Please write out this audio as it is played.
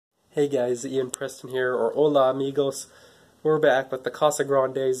Hey guys, Ian Preston here, or hola amigos. We're back with the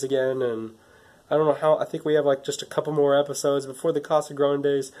Casagrandes again, and I don't know how, I think we have like just a couple more episodes before the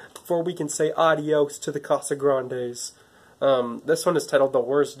Casagrandes, before we can say adios to the Casagrandes. This one is titled The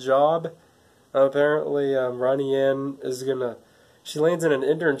Wurst Job. Apparently, Ronnie Ann is she lands in an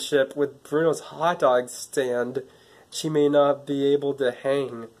internship with Bruno's hot dog stand. She may not be able to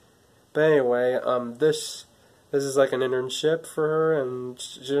hang. But anyway, this is like an internship for her, and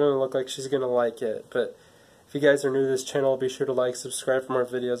she doesn't look like she's gonna like it. But if you guys are new to this channel, be sure to like, subscribe for more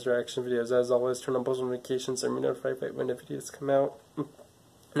videos, reaction videos. As always, turn on post notifications so you're notified when the videos come out. And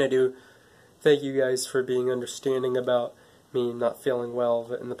I do thank you guys for being understanding about me not feeling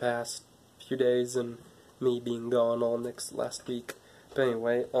well in the past few days and me being gone all last week. But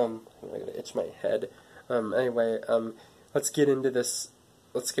anyway, I'm gonna itch my head. Let's get into this.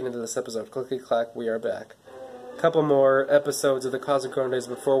 Let's get into this episode. Clickety clack, we are back. Couple more episodes of the Casagrandes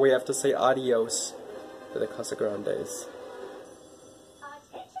before we have to say adios to the Casagrandes.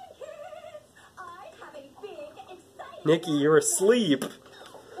 Nikki, you're asleep.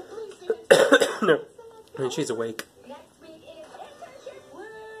 No, I mean, she's awake.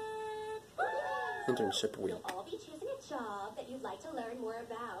 Internship week. You'll all be choosing a job that you'd like to learn more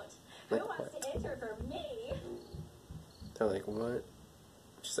about. Like Who wants to enter for me? They're like, what?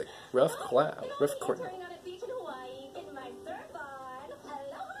 She's like, rough cloud, rough corner.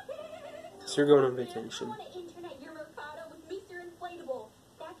 So you're going on vacation. I want to intern at your Mercado with Mr. Inflatable.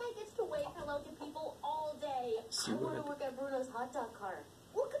 That guy gets to wave hello to people all day. I want to work at Bruno's hot dog cart.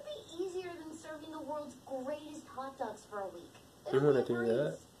 What could be easier than serving the world's greatest hot dogs for a week? You want to do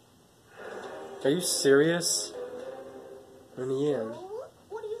that? Are you serious? Ronnie Ann.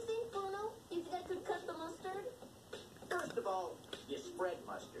 What do you think, Bruno? Do you think I could cut the mustard? First of all, you spread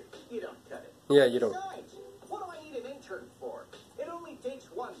mustard. You don't cut it. Yeah, you don't. Besides, what do I need an intern for? It only takes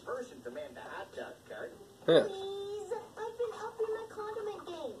one person to man the hot dog cart. Yeah. Please, I've been up in my condiment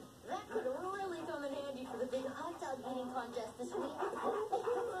game. That could really come in handy for the big hot dog eating contest this week.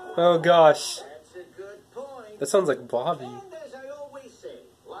 Oh gosh. That's a good point. That sounds like Bobby. And as I always say,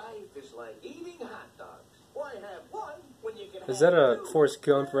 life is like eating hot dogs. Why have one when you can Is have that a two? Forrest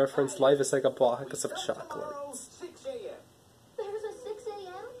Gump reference? Life is like a box of chocolate. Tomorrow, 6 a.m. There's a 6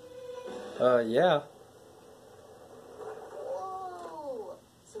 a.m.? Yeah. Whoa.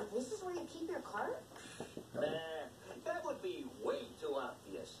 So this is where you keep your cart? Nah, that would be way too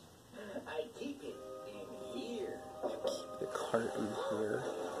obvious. I keep it in here. The cart in here.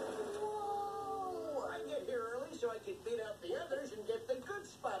 Whoa. I get here early so I can beat out the others and get the good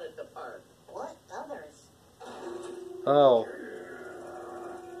spot at the park. What others? Oh.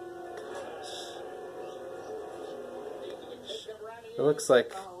 It looks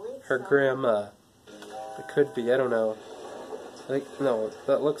like her grandma. It could be, I don't know. No,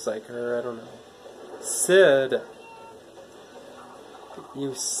 that looks like her, I don't know. Sid.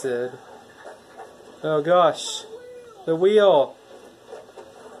 You Sid. Oh gosh. The wheel.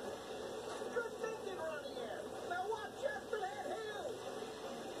 Good thinking, Ronnie Ann. Now watch out for that hill.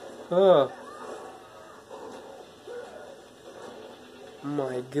 Oh.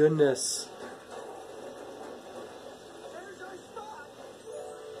 My goodness. There's our spot.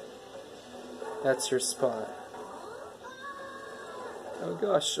 That's your spot. Oh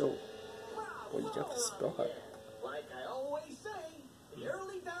gosh, oh. Well, you got the spot. Like I always say, the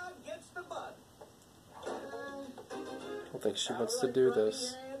early dog gets the bud. I don't think she wants to do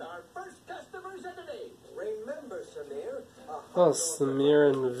this. And our first customers of the day. Remember, Samir. Oh, Samir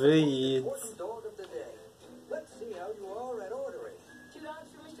and Veed. Important dog of the day. Let's see how you are at ordering. 2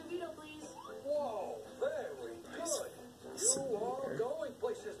 dogs for Mr. Vito, please. Whoa, very good. You are going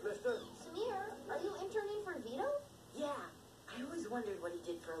places, mister. Samir, are you interning for Vito? Yeah, I always wondered what he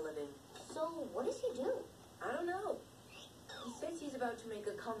did for a living. So, what does he do? I don't know. He says he's about to make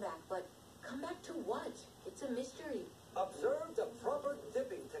a comeback, but comeback to what? It's a mystery. Observe the proper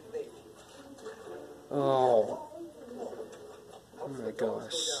dipping technique. Oh. Oh my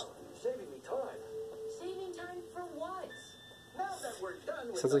gosh. Saving me time. Saving time for what? Now that we're done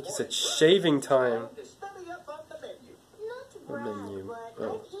with Sounds the like you said morning show, shaving time. to study up on the menu. Not to brag, menu. but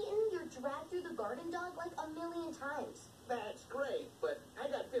Oh. I've eaten your drag through the garden dog like a million times. That's great, but I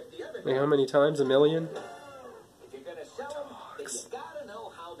got 50 other Wait, how dogs. many times? A million? If you're gonna sell them, then you gotta know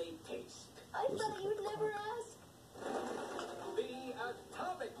how they taste. I thought you'd never ask. The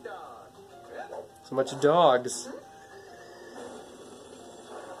atomic dog. Yep. So much dogs.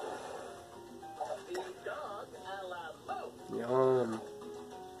 The dog a la Mo. Yum.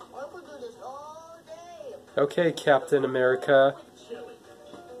 I could do this all day. Okay, Captain America.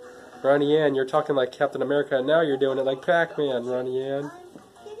 Ronnie Ann, you're talking like Captain America, and now you're doing it like Pac-Man, Ronnie Ann.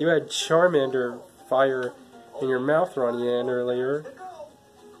 You had Charmander fire in your mouth, Ronnie Ann, earlier.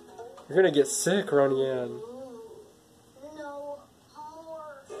 You're gonna get sick, Ronnie Ann. No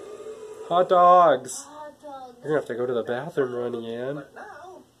more. Hot dogs. Hot dogs. You're gonna have to go to the bathroom, Ronnie Ann. But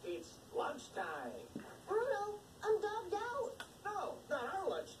now it's lunchtime. Bruno, I'm dogged out. No, not our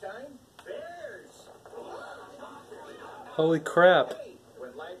lunchtime. Theirs. Holy crap. Hey,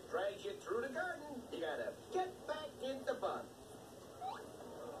 when life drags you through the garden, you gotta get back in the bun.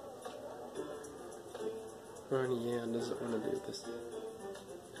 Ronnie Ann doesn't want to do this.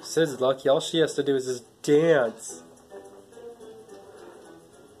 Sid's lucky. All she has to do is just dance.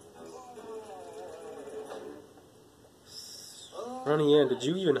 Ronnie Ann, did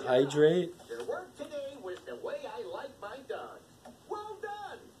you even hydrate? Your work today was the way I like my dogs. Well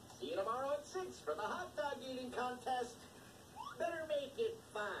done. See you tomorrow at 6 for the hot dog eating contest. Better make it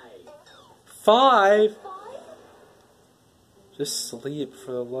 5. 5? 5? Just sleep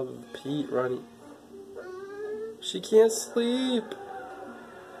for the love of Pete, Ronnie. She can't sleep. When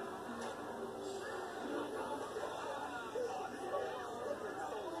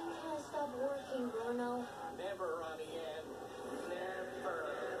can I stop working, Bruno? Never, Ronnie Ann. Never.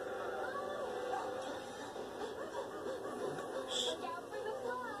 Look out for the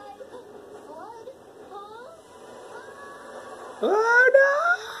flood. Flood? Huh? Oh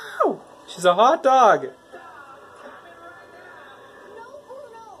no! She's a hot dog. No,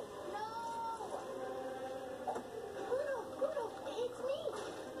 Bruno! No! Bruno, it's me!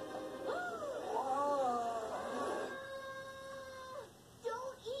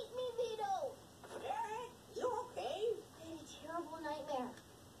 Don't eat me, Vito! You okay? I had a terrible nightmare.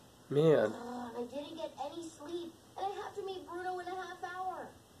 Man, I didn't get any sleep, and I have to meet Bruno in a half hour.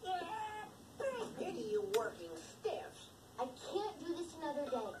 Yeah, but I pity you working stiffs. I can't do this another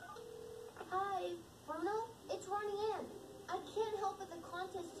day. Hi, Bruno. It's Ronnie Ann. I can't help at the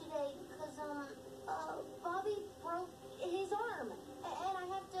contest today because, Bobby broke his arm, and I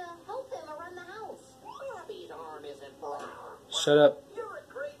have to help him around the house. Bobby's arm isn't broken. shut up. You're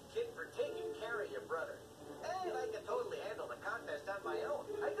a great kid for taking care of your brother. And I can totally handle the contest on my own.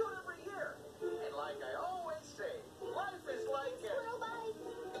 I do it every year. And like I always say, life is like a... Bruno, bye.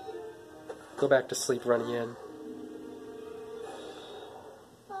 Go back to sleep, Ronnie Ann.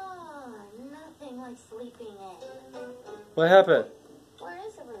 Nothing like sleeping in. What happened? Where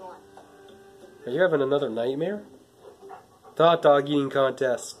is everyone? Are you having another nightmare? The hot dog eating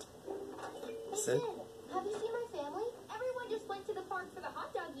contest. Hey, Sid? Sid, have you seen my family? Everyone just went to the park for the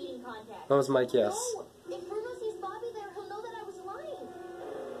hot dog eating contest. That was my guess. No, if Bruno sees Bobby there, he'll know that I was lying.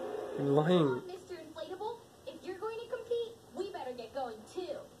 You're lying. Come on, Mr. Inflatable. If you're going to compete, we better get going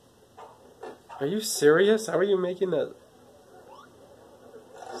too. Are you serious? How are you making that?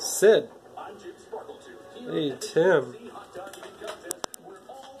 Sid. I'm Jim Sparkletooth. Hey, Tim. Hot dog eating contest where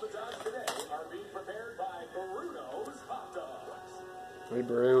all the dogs today are being prepared by Bruno's Hot Dogs. Hey,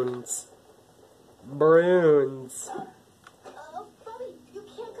 Bruins. Bruins. Bobby, you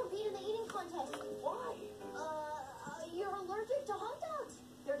can't compete in the eating contest. Why? You're allergic to hot dogs.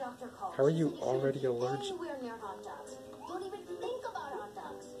 Your doctor called. How are She you said shouldn't already eat allergic? Anywhere near hot dogs. Don't even think about hot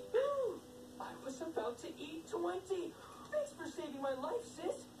dogs. I was about to eat 20. Thanks for saving my life,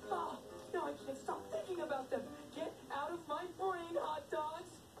 sis. Oh, now I can't stop thinking about them. Get out of my brain, hot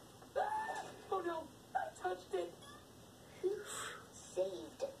dogs. Ah! Oh no, I touched it.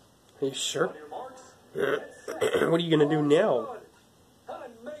 Saved. Are you sure? On your marks, What are you gonna do now?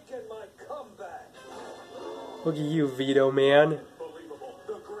 I'm making my comeback. Look at you, Vito man. Unbelievable.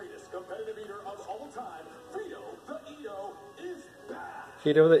 The greatest competitive eater of all time, Vito the Eato, is back.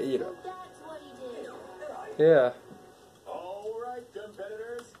 Vito the Eater. That's what he did. Yeah. All right,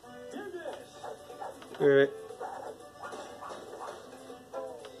 competitors, do this. Alright.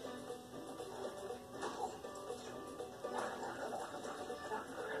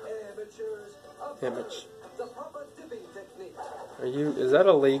 Amateurs, Image. the proper dipping technique. Are you? Is that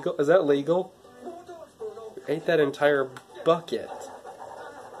illegal? Is that legal? More dogs, Bruno. You ate that entire bucket.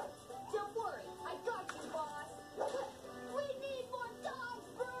 Don't worry, I got you, boss. We need more dogs,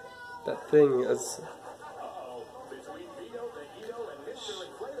 Bruno. That thing is. Uh-oh. Between Vito the Eato and Mr.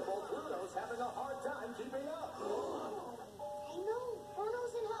 Inflatable, Bruno's having a hard time keeping up. I know,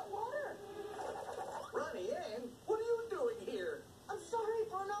 Bruno's in hot water. Ronnie Ann, what are you doing here? I'm sorry,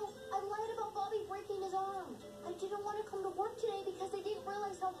 Bruno. I lied about Bobby breaking his arm. I didn't want to come to work today because I didn't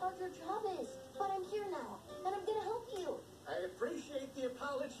realize how hard your job is. But I'm here now, and I'm gonna help you. I appreciate the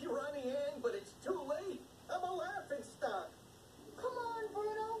apology, Ronnie Ann, but it's too late. I'm a laughing stock. Come on,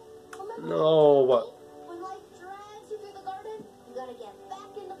 Bruno. Remember No. what you told me? When life drags you through the garden, you gotta get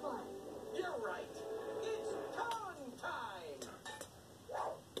back in the fun. You're right. It's tongue time.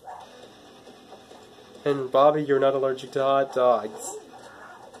 And Bobby, you're not allergic to hot dogs.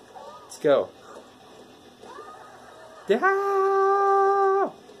 Let's go. Yeah!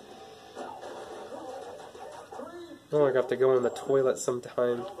 Oh, I have to go in the toilet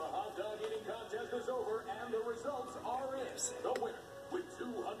sometime.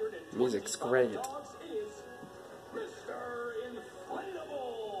 Music's great.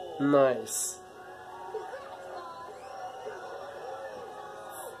 Nice.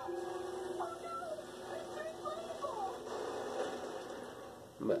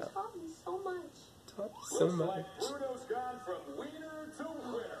 Wow. Taught me so much. Taught me so much. Bruno's gone from wiener to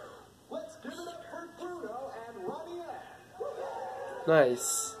winner. Let's give it up for Bruno and Ronnie Ann.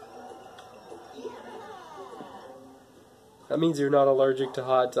 Nice. That means you're not allergic to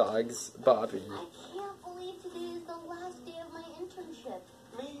hot dogs, Bobby. I can't believe today is the last day of my internship.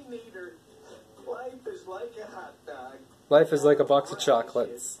 Me neither. Life is like a hot dog. Life is like a box of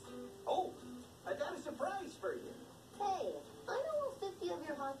chocolates. Oh, I got a surprise for you. Hey, I know all 50 of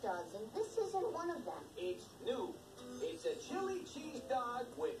your hot dogs, and this isn't one of them. It's new. It's a chili cheese dog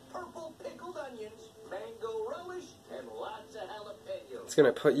with purple pickled onions, mango relish, and lots of jalapenos. It's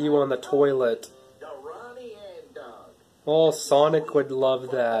gonna put you on the toilet. The Ronnie Ann dog. Oh, Sonic would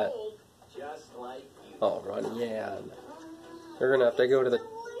love that. Just like you. Oh, Ronnie Ann. You're gonna have to go to the.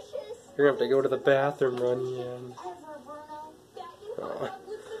 Delicious. You're gonna have to go to the bathroom, Ronnie Ann. Ever, Bruno. That new hot Oh. dog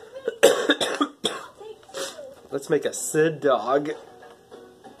looks amazing. I'll take two. Let's make a Sid dog.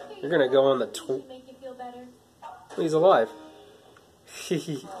 You're gonna go on the Should make you feel better. He's alive.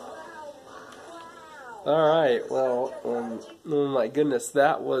 Wow. Alright, well, oh my goodness,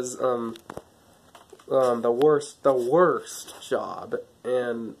 that was, the worst job.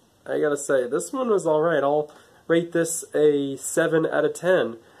 And I gotta say, this one was alright. I'll rate this a 7 out of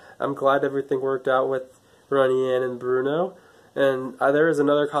 10. I'm glad everything worked out with Ronnie Ann and Bruno. And there is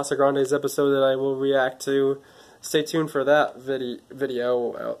another Casagrandes episode that I will react to. Stay tuned for that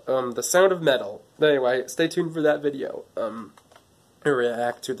video. The Sound of Metal. Anyway, stay tuned for that video. I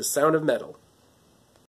react to The Sound of Metal.